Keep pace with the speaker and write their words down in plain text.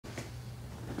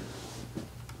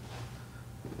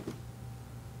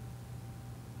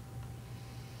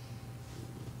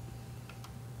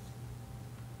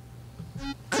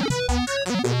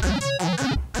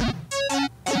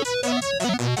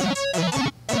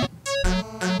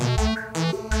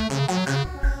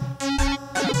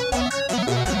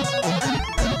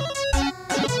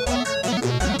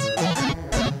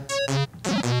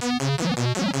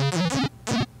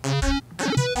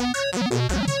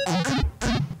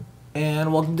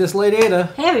And welcome to Slate Ada.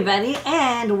 Hey everybody,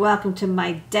 and welcome to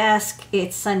my desk.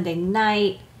 It's Sunday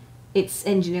night. It's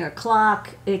engineer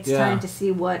o'clock. It's time to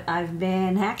see what I've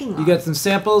been hacking on. You got some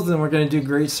samples, and we're going to do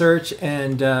great search,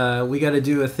 and we got to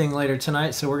do a thing later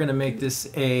tonight, so we're going to make this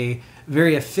a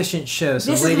very efficient show.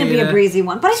 So this is going to be a breezy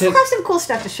one, but I still have some cool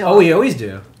stuff to show off. Oh, we always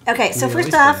do. Okay, so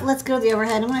first off, let's go to the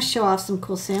overhead. I'm going to show off some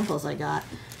cool samples I got.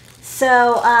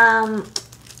 So,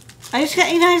 I just got,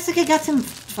 I got some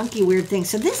funky, weird things.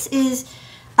 So this is,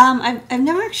 I've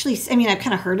never actually, I've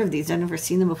kind of heard of these. I've never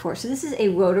seen them before. So this is a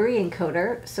rotary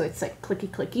encoder. So it's like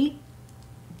clicky.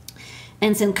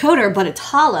 And it's encoder, but it's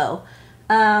hollow.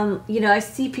 I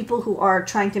see people who are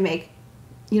trying to make,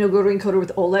 rotary encoder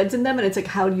with OLEDs in them. And it's like,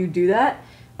 how do you do that?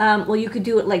 Well, you could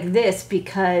do it like this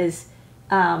because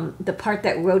the part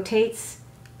that rotates,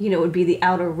 would be the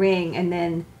outer ring. And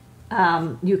then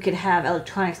you could have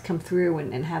electronics come through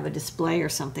and have a display or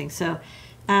something. So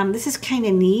this is kind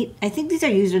of neat. I think these are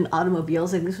used in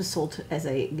automobiles. Like this was sold as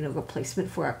a replacement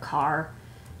for a car,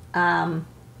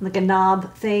 like a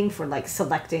knob thing for like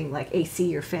selecting like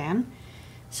AC or fan.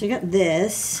 So you got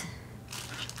this.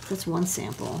 That's one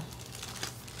sample.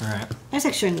 All right. I was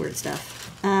like showing weird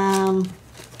stuff. Fact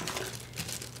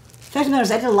of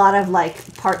notice, I did a lot of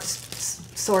like parts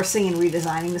sourcing and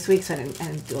redesigning this week, so I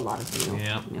didn't do a lot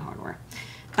of new hardware.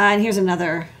 And here's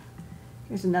another.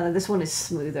 This one is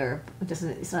smoother. It's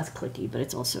not as clicky, but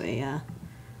it's also a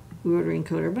rotary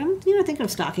encoder. But I'm thinking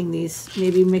of stocking these.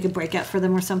 Maybe make a breakout for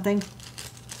them or something.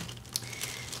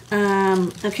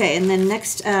 Okay, and then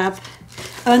next up.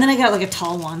 Oh, and then I got like a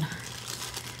tall one.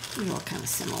 These are all kind of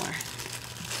similar,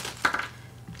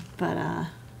 but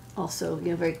also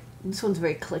this one's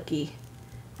very clicky,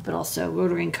 but also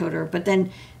rotary encoder. But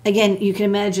then again, you can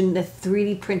imagine the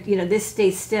 3D print. This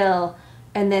stays still.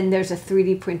 And then there's a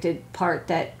 3D printed part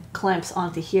that clamps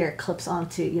onto here, clips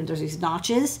onto, there's these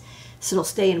notches, so it'll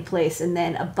stay in place. And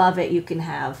then above it, you can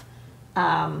have,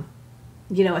 a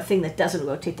thing that doesn't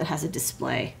rotate that has a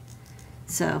display.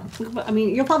 So,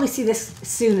 you'll probably see this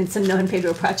soon in some Noah and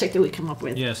Pedro project that we come up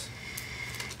with. Yes.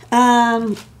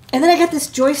 And then I got this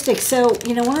joystick. So,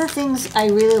 one of the things I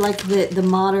really like the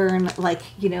modern,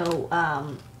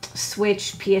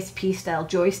 Switch PSP style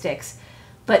joysticks.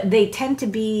 But they tend to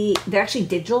be, they're actually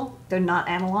digital. They're not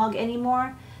analog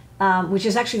anymore, which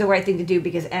is actually the right thing to do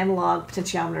because analog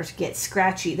potentiometers get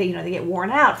scratchy. They get worn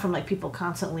out from like people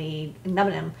constantly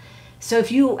numbing them. So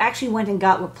if you actually went and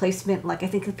got replacement, like I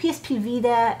think the PSP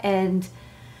Vita and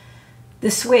the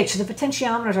Switch, the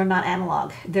potentiometers are not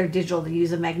analog. They're digital. They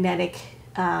use a magnetic,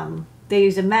 they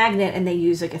use a magnet and they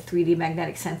use like a 3D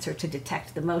magnetic sensor to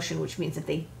detect the motion, which means that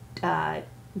they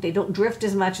don't drift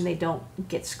as much and they don't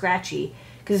get scratchy.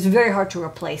 Because it's very hard to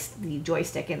replace the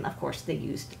joystick, and of course they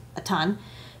used a ton.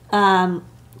 So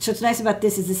what's nice about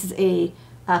this is a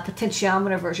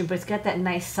potentiometer version, but it's got that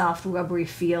nice soft rubbery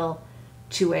feel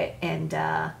to it, and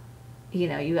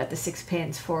you got the 6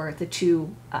 pins for the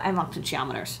 2 analog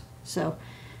potentiometers. So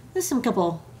there's some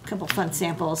couple fun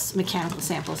samples, mechanical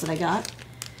samples that I got.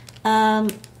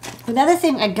 Another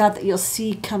thing I got that you'll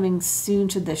see coming soon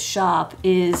to the shop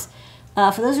is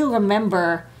for those who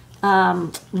remember.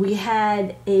 We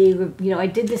had I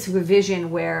did this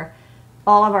revision where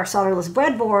all of our solderless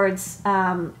breadboards,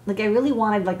 I really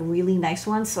wanted like really nice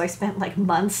ones. So I spent like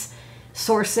months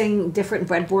sourcing different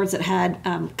breadboards that had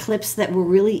clips that were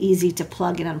really easy to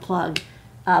plug and unplug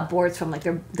boards from. Like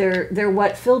they're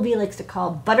what Phil B likes to call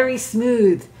buttery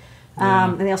smooth.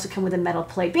 And they also come with a metal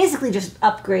plate, basically just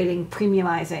upgrading,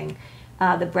 premiumizing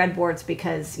the breadboards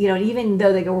because, even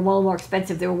though they were well more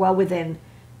expensive, they were well within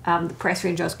the price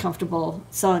range I was comfortable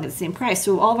selling at the same price.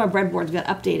 So all of our breadboards got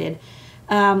updated.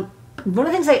 One of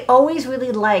the things I always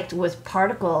really liked was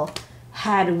Particle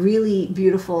had really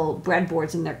beautiful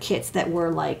breadboards in their kits that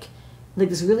were like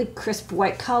this really crisp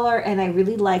white color, and I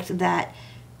really liked that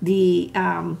the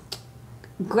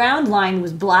ground line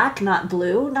was black, not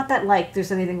blue. Not that like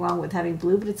there's anything wrong with having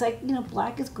blue, but it's like,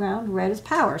 black is ground, red is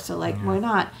power. So like, why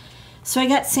not? So I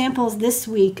got samples this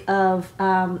week of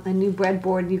a new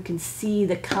breadboard. You can see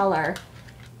the color.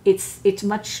 It's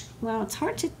much, well, it's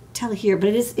hard to tell here, but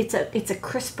it's a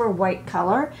crisper white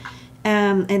color.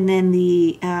 And then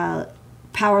the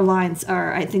power lines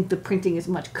are, I think the printing is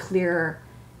much clearer,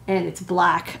 and it's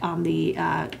black on the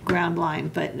ground line,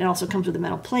 but it also comes with a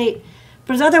metal plate.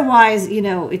 But otherwise,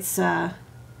 it's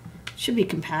should be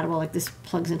compatible. Like this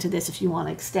plugs into this if you want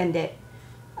to extend it.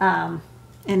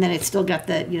 And then it's still got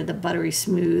the the buttery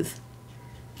smooth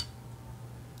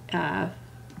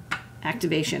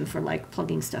activation for like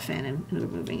plugging stuff in and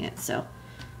removing it. So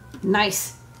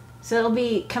nice. So it'll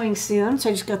be coming soon.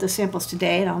 So I just got the samples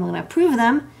today, and I'm going to approve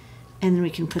them and then we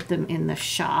can put them in the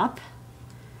shop.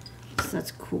 So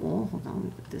that's cool. Hold on, let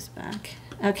me put this back.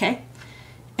 Okay.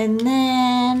 And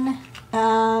then,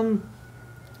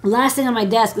 last thing on my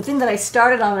desk, the thing that I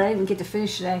started on and I didn't get to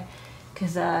finish today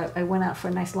because I went out for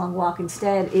a nice long walk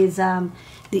instead, is the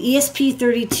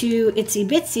ESP32 Itsy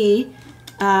Bitsy.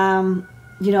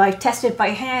 I tested it by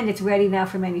hand. It's ready now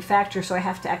for manufacture, so I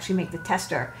have to actually make the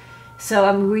tester. So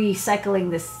I'm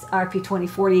recycling this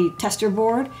RP2040 tester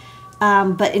board,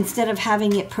 but instead of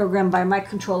having it programmed by a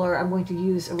microcontroller, I'm going to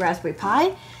use a Raspberry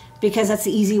Pi because that's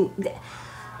the easy.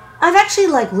 I've actually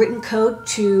written code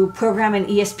to program an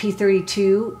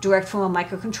ESP32 direct from a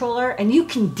microcontroller, and you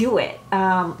can do it,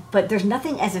 but there's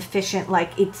nothing as efficient.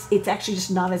 It's actually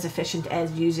just not as efficient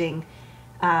as using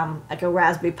a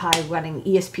Raspberry Pi running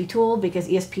ESP Tool, because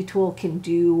ESP Tool can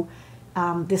do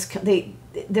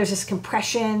there's this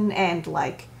compression and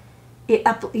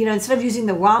instead of using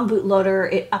the ROM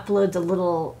bootloader, it uploads a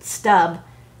little stub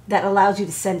that allows you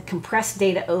to send compressed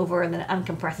data over and then it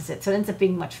uncompresses it. So it ends up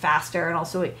being much faster. And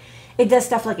also it does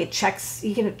stuff like it checks,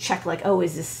 you can check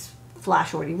is this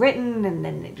flash already written? And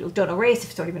then don't erase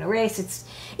if it's already been erased.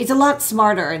 It's a lot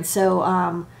smarter. And so,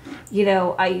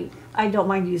 I don't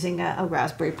mind using a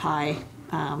Raspberry Pi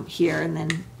here and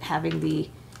then having the,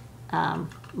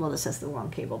 this has the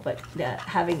wrong cable, but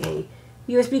having a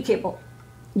USB cable,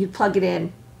 you plug it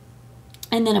in.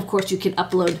 And then, of course, you can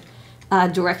upload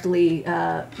directly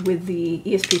with the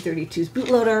ESP32's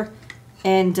bootloader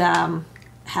and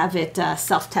have it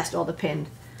self-test all the pin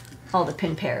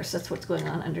pairs. That's what's going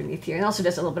on underneath here. And also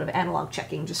does a little bit of analog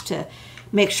checking just to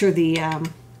make sure the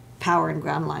power and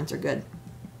ground lines are good.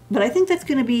 But I think that's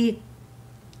going to be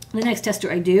the next tester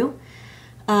I do.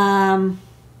 And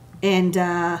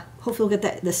hopefully we'll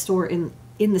get the store in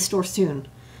the store soon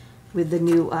with the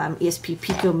new ESP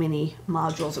Pico Mini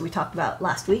modules that we talked about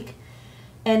last week.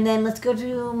 And then let's go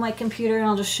to my computer and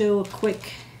I'll just show a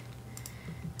quick.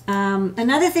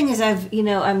 Another thing is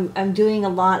I'm doing a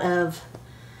lot of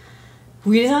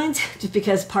redesigns just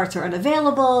because parts are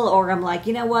unavailable, or I'm like,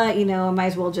 I might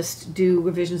as well just do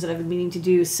revisions that I've been meaning to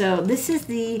do. So this is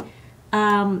the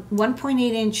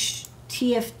 1.8-inch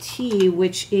TFT,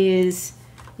 which is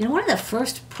one of the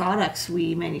first products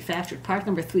we manufactured, part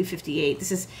number 358.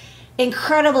 This is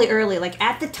incredibly early.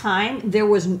 At the time,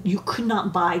 you could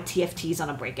not buy TFTs on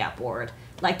a breakout board.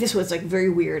 This was very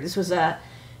weird. This was a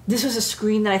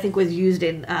screen that I think was used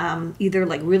in either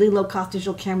really low cost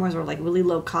digital cameras or really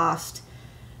low cost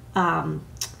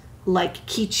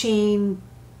keychain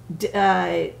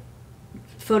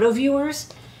photo viewers.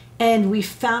 And we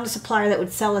found a supplier that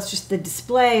would sell us just the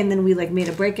display, and then we made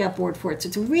a breakout board for it. So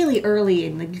it's really early,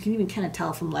 and you can even kind of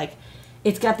tell from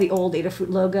it's got the old Adafruit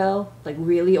logo,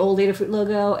 really old Adafruit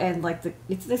logo, and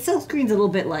the silk screen's a little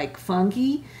bit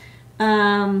funky.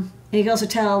 And you can also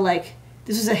tell this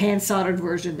was a hand soldered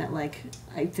version that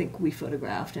I think we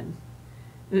photographed, and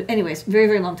anyways, very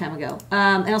very long time ago.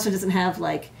 It also doesn't have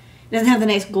the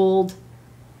nice gold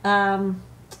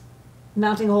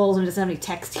mounting holes, and it doesn't have any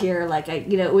text here.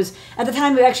 It was at the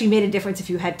time it actually made a difference if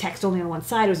you had text only on one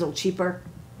side. It was a little cheaper.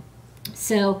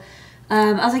 So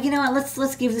I was like,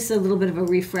 let's give this a little bit of a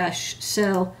refresh.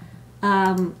 So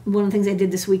one of the things I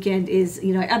did this weekend is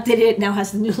I updated it. Now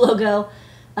has the new logo.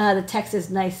 The text is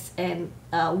nice and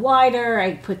wider.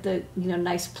 I put the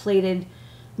nice plated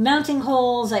mounting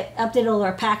holes. I updated all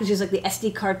our packages, like the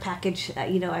SD card package.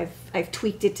 I've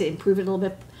tweaked it to improve it a little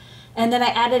bit, and then I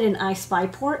added an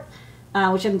iSpy port,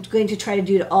 which I'm going to try to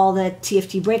do to all the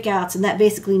TFT breakouts, and that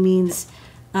basically means,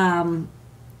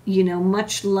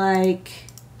 much like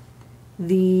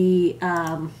the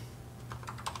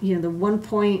the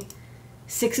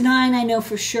 1.69, I know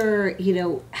for sure,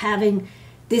 having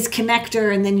this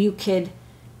connector, and then you can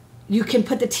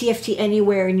put the TFT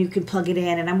anywhere and you can plug it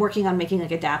in. And I'm working on making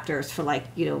adapters for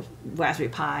Raspberry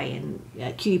Pi and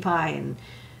QT Py and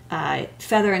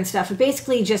Feather and stuff. But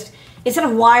basically just instead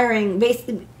of wiring,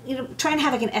 trying to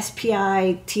have an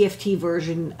SPI TFT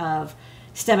version of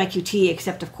STEMMA-QT,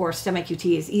 except of course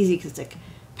STEMMA-QT is easy because it's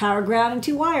power, ground, and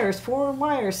 4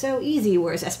 wires, so easy.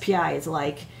 Whereas SPI is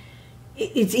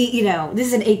this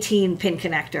is an 18 pin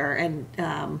connector, and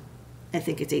I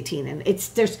think it's 18, and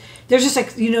there's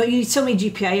just you need so many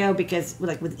GPIO because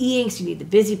with e-inks you need the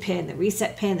busy pin, the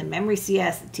reset pin, the memory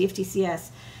CS, the TFT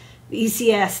CS, the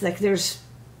ECS. There's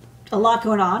a lot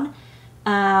going on.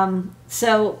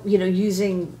 So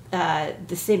using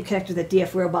the same connector that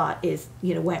DF Robot is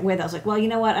went with, I was like, well,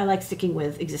 I like sticking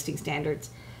with existing standards.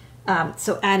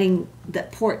 So adding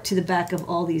that port to the back of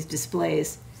all these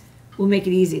displays will make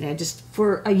it easy. And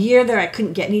for a year there, I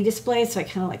couldn't get any displays, so I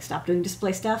kind of stopped doing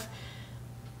display stuff.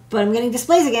 but I'm getting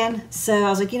displays again. So I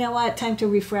was like, you know what? Time to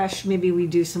refresh. Maybe we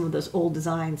do some of those old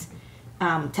designs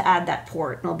to add that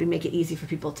port. And it'll make it easy for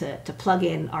people to plug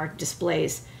in our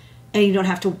displays. And you don't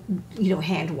have to,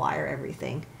 hand wire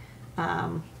everything.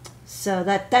 So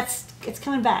it's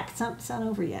coming back. It's not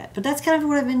over yet. But that's kind of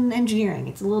what I've been engineering.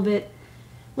 It's a little bit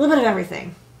of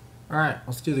everything. All right,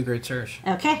 let's do the great search.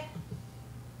 Okay.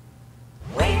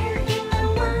 Where in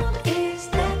the world is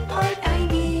that part I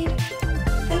need?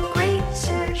 The Great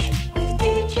Search with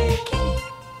DigiKey.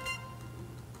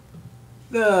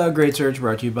 The Great Search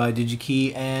brought to you by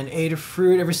DigiKey and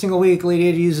Adafruit. Every single week, Lady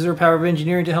Ada uses her power of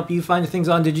engineering to help you find things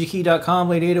on digikey.com.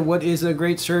 Lady Ada, what is the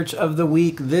Great Search of the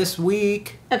week this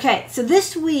week? Okay, so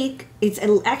this week, it's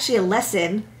actually a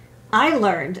lesson I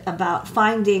learned about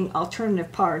finding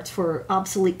alternative parts for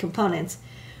obsolete components,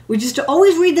 which is to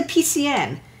always read the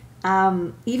PCN.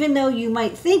 Even though you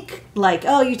might think, like,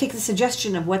 oh, you take the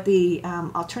suggestion of what the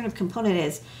alternative component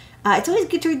is, it's always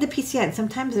good to read the PCN.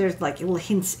 Sometimes there's, like, little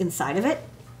hints inside of it.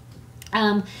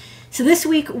 So this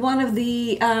week, one of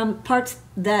the parts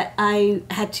that I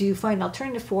had to find an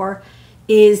alternative for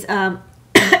is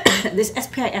this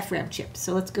SPI FRAM chip.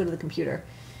 So let's go to the computer,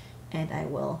 and I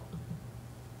will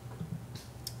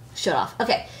shut off.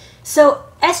 Okay, so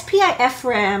SPI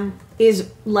FRAM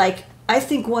is, like, I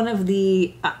think one of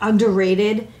the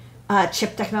underrated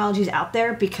chip technologies out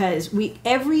there, because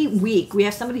every week we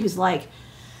have somebody who's like,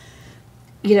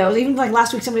 even like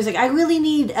last week, somebody's like, I really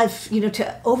need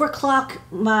to overclock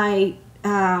my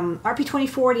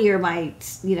RP2040 or my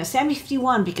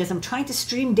 7051 because I'm trying to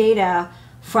stream data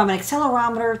from an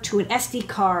accelerometer to an SD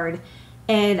card,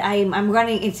 and I'm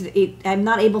running I'm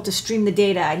not able to stream the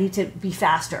data. I need to be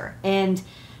faster. And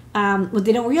what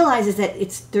they don't realize is that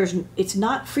it's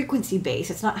not frequency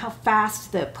based. It's not how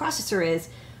fast the processor is.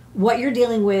 What you're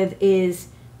dealing with is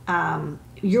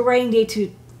you're writing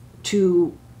data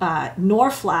to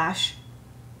NOR flash,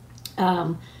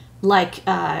 like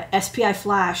SPI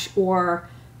flash, or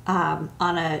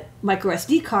on a micro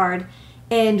SD card.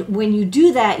 And when you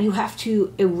do that, you have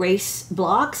to erase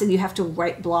blocks and you have to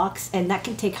write blocks, and that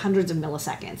can take hundreds of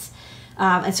milliseconds.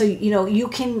 And so, you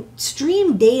can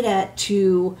stream data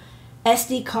to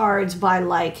SD cards by,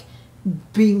 like,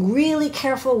 being really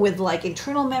careful with, like,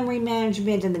 internal memory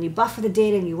management, and then you buffer the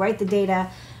data and you write the data.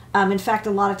 In fact,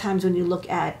 a lot of times when you look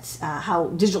at how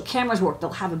digital cameras work, they'll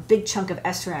have a big chunk of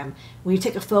SRAM. When you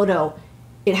take a photo,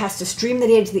 it has to stream the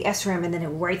data to the SRAM, and then it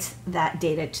writes that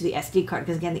data to the SD card.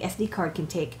 Because again, the SD card can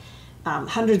take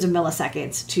hundreds of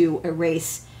milliseconds to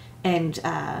erase and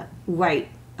write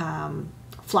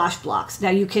flash blocks. Now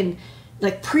you can,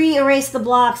 like, pre-erase the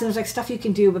blocks, and there's, like, stuff you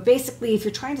can do. But basically, if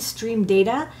you're trying to stream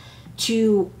data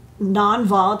to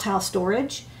non-volatile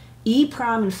storage,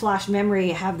 EEPROM and flash memory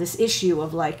have this issue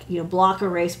of, like, block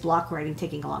erase, block writing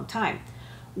taking a long time.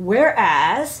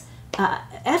 Whereas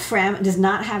FRAM does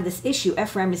not have this issue.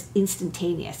 FRAM is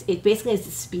instantaneous. It basically has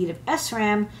the speed of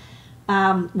SRAM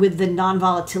with the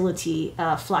non-volatility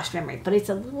flash memory, but it's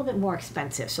a little bit more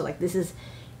expensive. So, like, this is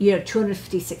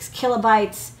 256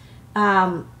 kilobytes,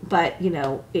 but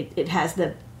it has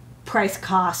the price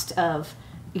cost of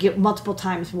multiple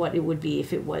times what it would be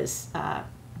if it was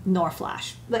NOR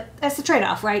flash. But that's the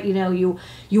trade-off, right? You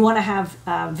want to have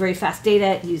very fast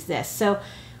data, use this. So,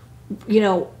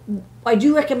 I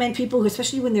do recommend people who,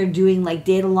 especially when they're doing, like,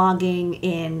 data logging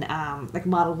in like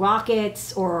model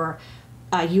rockets or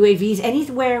UAVs,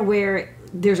 anywhere where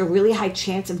there's a really high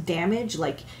chance of damage.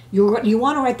 Like, you want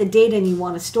to write the data and you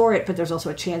want to store it, but there's also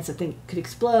a chance that thing could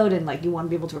explode, and, like, you want to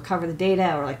be able to recover the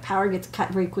data, or, like, power gets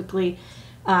cut very quickly,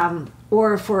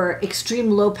 or for extreme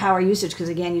low power usage, because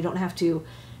again, you don't have to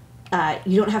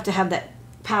have that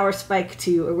power spike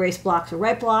to erase blocks or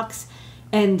write blocks.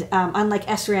 And unlike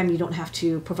SRAM, you don't have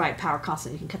to provide power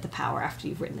constantly. You can cut the power after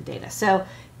you've written the data. So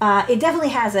it definitely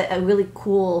has a really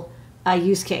cool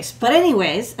use case. But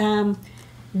anyways,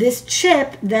 this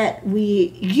chip that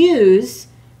we use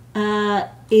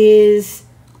is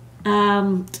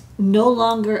no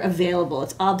longer available.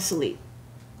 It's obsolete.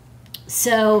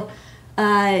 So,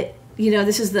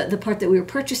 this is the part that we were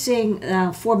purchasing,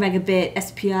 4 megabit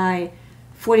SPI,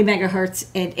 40 megahertz,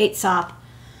 and 8 SOP.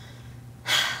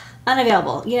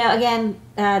 Unavailable. Again,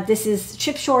 this is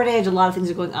chip shortage. A lot of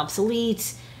things are going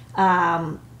obsolete.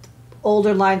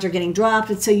 Older lines are getting dropped.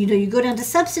 And so, you go down to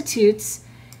substitutes,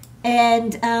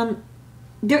 and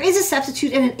there is a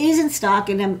substitute, and it is in stock,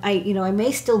 and I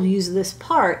may still use this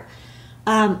part.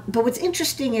 But what's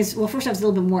interesting is, well, first off, it's a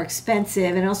little bit more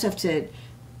expensive, and I also have to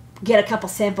get a couple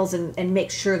samples and make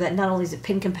sure that not only is it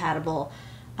pin compatible,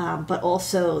 but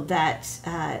also that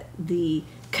the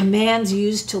commands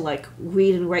used to, like,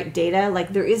 read and write data,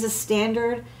 like, there is a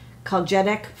standard called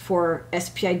JEDEC for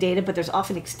SPI data, but there's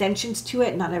often extensions to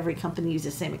it. Not every company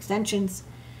uses the same extensions.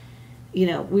 You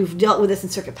know, we've dealt with this in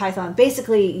CircuitPython.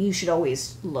 Basically, you should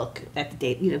always look at the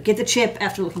data, you know, get the chip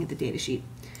after looking at the data sheet.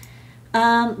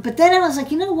 But then I was like,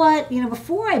 you know what, you know,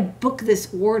 before I book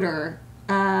this order,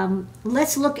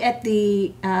 let's look at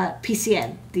the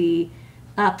PCN, the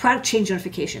product change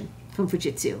notification from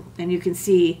Fujitsu. And you can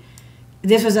see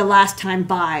this was a last time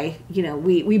buy. You know,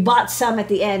 we bought some at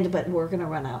the end, but we're going to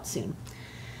run out soon.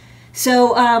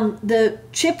 So the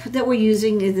chip that we're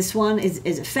using is this one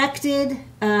is affected.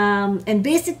 And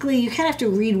basically, you kind of have to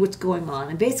read what's going on.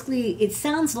 And basically, it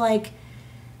sounds like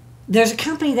there's a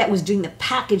company that was doing the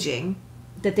packaging,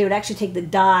 that they would actually take the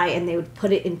die and they would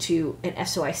put it into an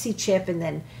SOIC chip and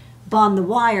then bond the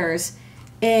wires.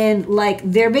 And like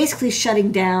they're basically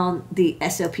shutting down the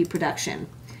SOP production.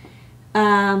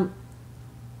 And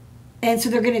so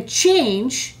they're going to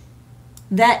change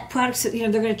that product, you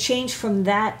know, they're going to change from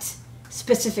that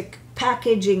specific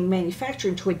packaging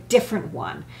manufacturing to a different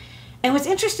one. And what's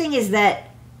interesting is that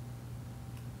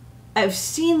I've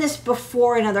seen this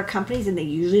before in other companies, and they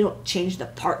usually don't change the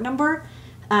part number.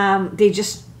 They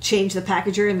just change the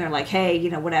packager, and they're like, hey, you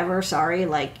know, whatever, sorry,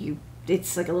 like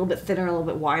it's like a little bit thinner, a little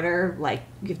bit wider, like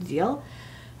you have the deal.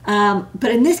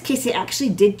 But in this case, they actually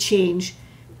did change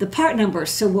the part number.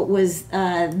 So what was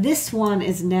this one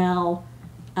is now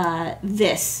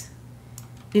this.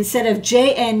 Instead of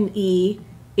JNE,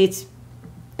 it's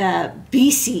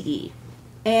BCE.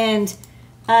 And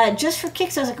just for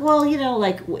kicks, I was like, well, you know,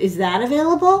 like, is that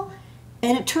available?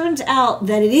 And it turns out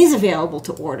that it is available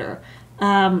to order.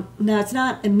 Now, it's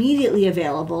not immediately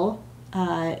available.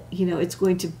 You know, it's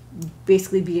going to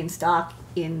basically be in stock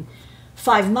in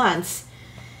 5 months.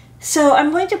 So I'm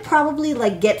going to probably,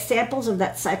 like, get samples of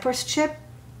that Cypress chip.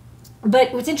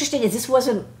 But what's interesting is this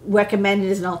wasn't recommended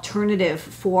as an alternative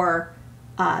for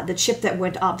the chip that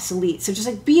went obsolete. So just,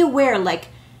 like, be aware, like,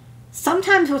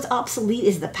 sometimes what's obsolete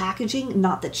is the packaging,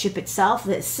 not the chip itself.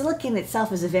 The silicon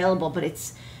itself is available, but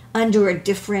it's under a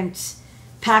different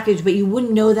package. But you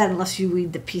wouldn't know that unless you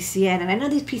read the PCN. And I know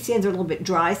these PCNs are a little bit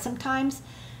dry sometimes,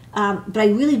 but I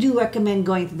really do recommend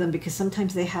going through them because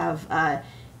sometimes they have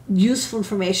useful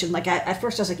information. Like at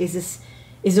first I was like, is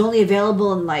it only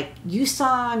available in like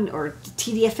USON or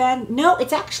TDFN? No,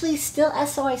 it's actually still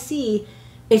SOIC.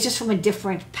 It's just from a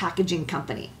different packaging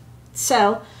company.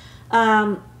 So,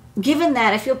 given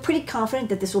that, I feel pretty confident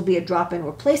that this will be a drop-in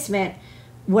replacement.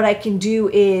 What I can do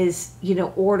is, you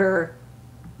know, order,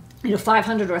 you know,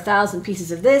 500 or 1,000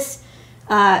 pieces of this.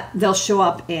 They'll show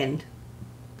up in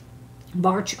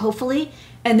March, hopefully.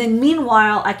 And then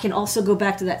meanwhile, I can also go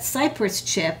back to that Cypress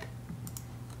chip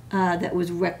that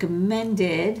was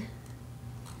recommended.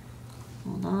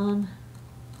 Hold on.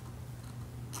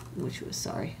 Which was,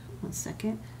 sorry, 1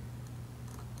 second.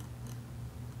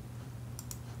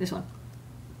 This one.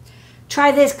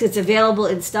 Try this because it's available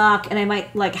in stock, and I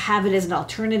might like have it as an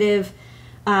alternative.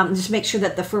 Just make sure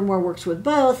that the firmware works with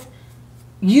both.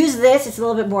 Use this. It's a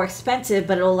little bit more expensive,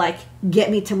 but it'll like get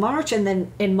me to March, and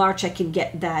then in March I can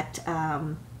get that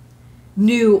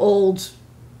new old,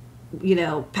 you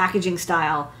know, packaging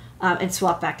style and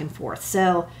swap back and forth.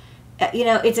 So, you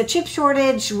know, it's a chip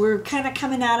shortage. We're kind of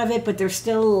coming out of it, but there's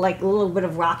still like a little bit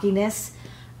of rockiness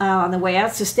on the way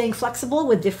out. So staying flexible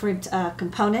with different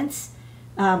components.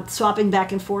 Swapping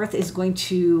back and forth is going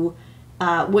to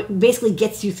what basically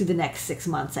gets you through the next 6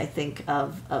 months, I think,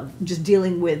 of just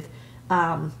dealing with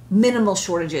minimal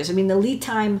shortages. I mean, the lead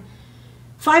time,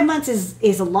 5 months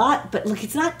is a lot, but look,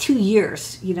 it's not 2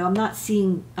 years. You know, I'm not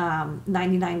seeing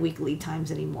 99-week lead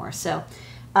times anymore. So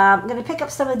I'm going to pick up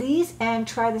some of these and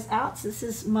try this out. So this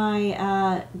is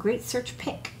my Great Search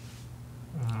pick.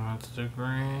 That's the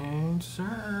Great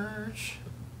Search.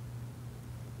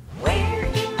 Where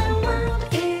in the world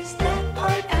is that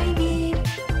part I need?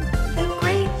 The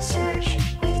Great Search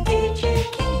with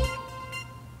DigiKey.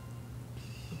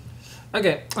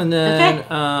 Okay, and then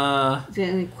Is there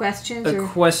any questions? a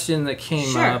question that came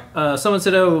Sure. up. Someone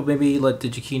said, "Oh, maybe let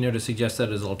DigiKey know to suggest that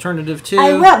as an alternative too."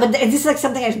 I will, but this is like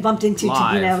something I bumped into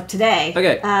Live. you know, today.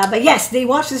 Okay. But yes, they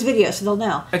watch this video, so they'll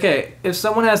know. Okay, if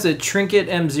someone has a Trinket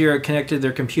M0 connected to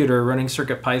their computer running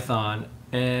CircuitPython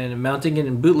and mounting it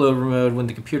in bootloader mode when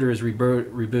the computer is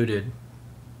rebooted,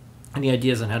 any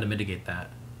ideas on how to mitigate that?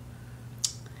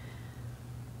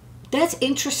 That's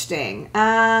interesting.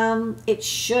 It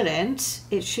shouldn't.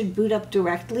 It should boot up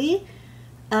directly.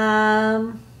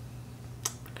 Wonder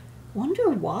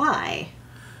why.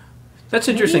 That's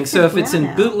interesting. it's So a if it's in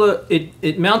brownout.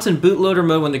 it mounts in bootloader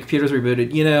mode when the computer's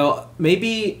rebooted. You know,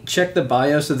 maybe check the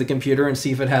BIOS of the computer and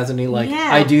see if it has any Yeah.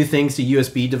 I do things to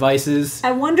USB devices.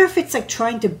 I wonder if it's like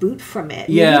trying to boot from it.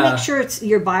 Yeah. Maybe make sure it's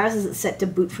your BIOS isn't set to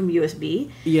boot from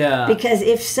USB. Yeah. Because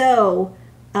if so,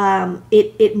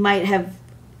 it might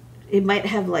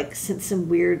have like some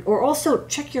weird. Or also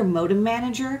check your modem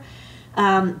manager,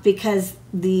 because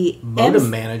the Modem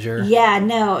manager. Yeah,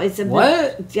 no, it's a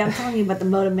What? Yeah, I'm telling you about the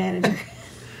modem manager.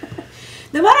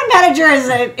 The modem manager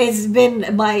has been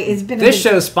This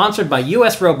show is sponsored by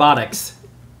US Robotics.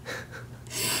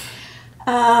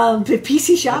 The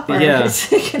PC Shopper Yeah. is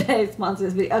gonna sponsor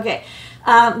this video. Okay,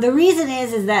 the reason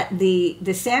is that the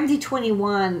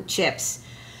SAMD21 chips,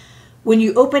 when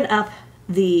you open up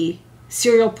the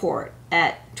serial port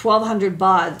at 1200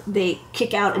 baud, they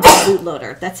kick out into the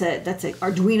bootloader. That's a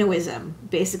Arduinoism.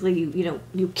 Basically,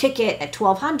 you kick it at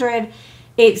 1200.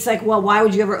 It's like, well, why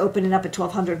would you ever open it up at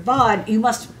 1200 baud?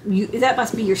 That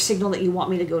must be your signal that you want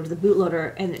me to go to the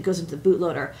bootloader, and it goes into the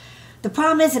bootloader. The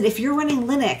problem is that if you're running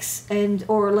Linux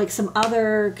or like some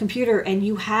other computer and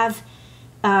you have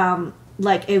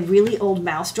like a really old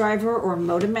mouse driver or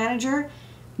modem manager,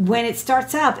 when it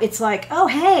starts up, it's like, oh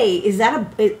hey, is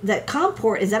that COM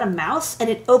port? Is that a mouse? And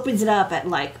it opens it up at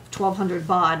like 1200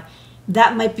 baud.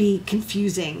 That might be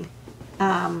confusing.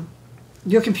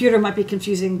 Your computer might be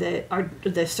confusing the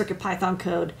CircuitPython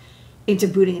code into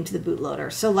booting into the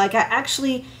bootloader. So like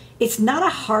it's not a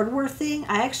hardware thing.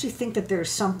 I actually think that there's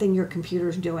something your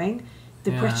computer's doing.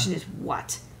 The Yeah. question is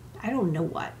what? I don't know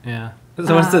what. Yeah.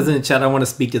 Someone says in the chat, I want to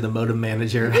speak to the modem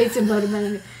manager. It's a modem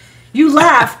manager. You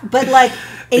laugh, but like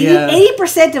Yeah.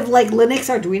 80% of like Linux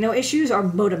Arduino issues are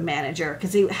modem manager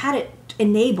because they had it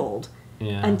enabled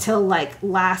Yeah. until like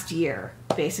last year,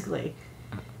 basically.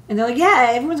 And they're like, yeah,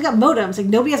 everyone's got modems. Like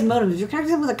nobody has modems. If you're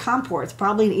connecting them with a COM port, it's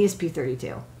probably an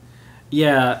ESP32.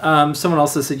 Yeah, someone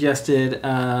also suggested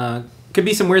could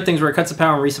be some weird things where it cuts the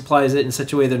power and resupplies it in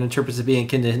such a way that it interprets it being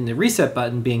akin to the reset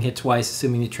button being hit twice,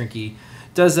 assuming the Trinky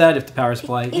does that if the power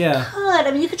supply. It Yeah, could.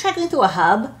 I mean, you could try going through a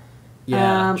hub.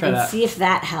 yeah, try and that. see if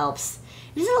that helps.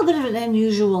 It's a little bit of an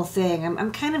unusual thing.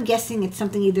 I'm kind of guessing it's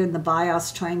something either in the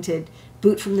BIOS trying to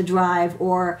boot from the drive,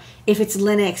 or if it's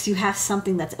Linux, you have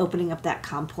something that's opening up that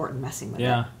COM port and messing with it.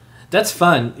 Yeah, that's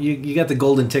fun. You got the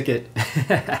golden ticket.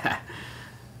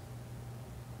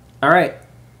 All right,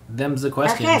 them's the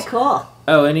questions. Okay, cool.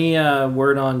 Oh, any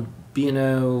word on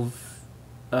Beano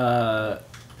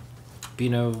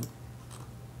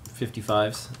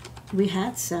 55s? We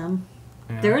had some.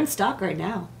 Yeah. They're in stock right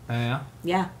now. Oh, yeah?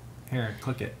 Yeah. Here,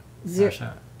 click it. Zero- Flash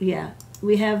out. Yeah.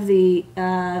 We have we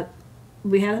have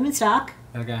them in stock,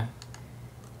 Okay.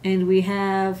 and we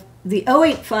have the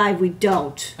 085 we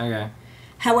don't. Okay.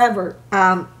 However,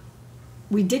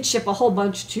 we did ship a whole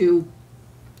bunch to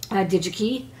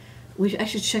DigiKey. I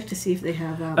should check to see if they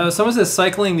have. Oh, someone says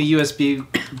cycling the USB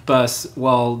bus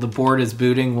while the board is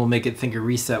booting will make it think a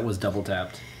reset was double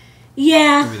tapped.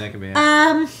 Yeah. Maybe that could be it.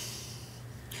 Um.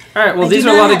 All right. Well, I these do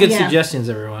are a not lot of have- good yeah. suggestions,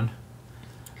 everyone.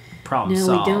 Problem No,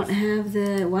 solved. we don't have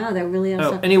the. Wow, they're really.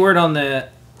 Oh, any word on the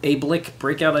Ablick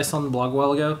breakout I saw on the blog a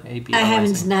while ago? I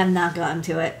haven't not gotten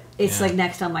to it. It's Yeah. like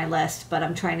next on my list, but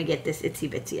I'm trying to get this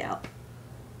itsy bitsy out.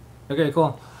 Okay,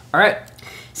 cool. All right.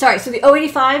 Sorry, so the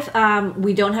 085,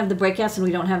 we don't have the breakouts and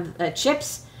we don't have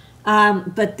chips.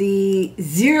 But the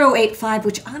 085,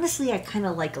 which honestly I kind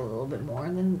of like a little bit more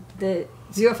than the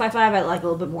 055, I like a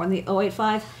little bit more than the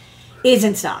 085, is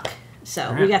in stock. So we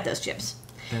Alright. got those chips.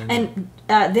 Then-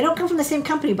 And they don't come from the same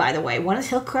company, by the way. One is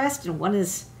Hillcrest and one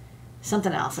is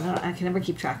something else. I can never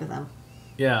keep track of them.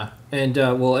 Yeah, and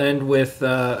we'll end with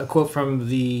a quote from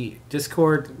the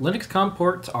Discord. Linux COM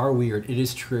ports are weird. It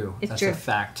is true. It's That's true. a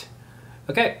fact.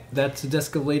 Okay, that's the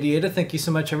Desk of Lady Ada. Thank you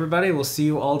so much, everybody. We'll see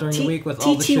you all during the week with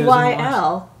all the shows. And watch.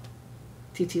 TTYL.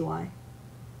 TTY.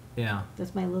 Yeah,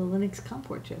 That's my little Linux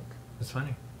comport joke. that's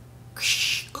funny.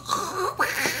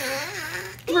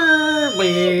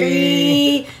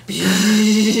 Beep.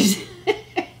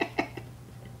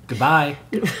 Goodbye.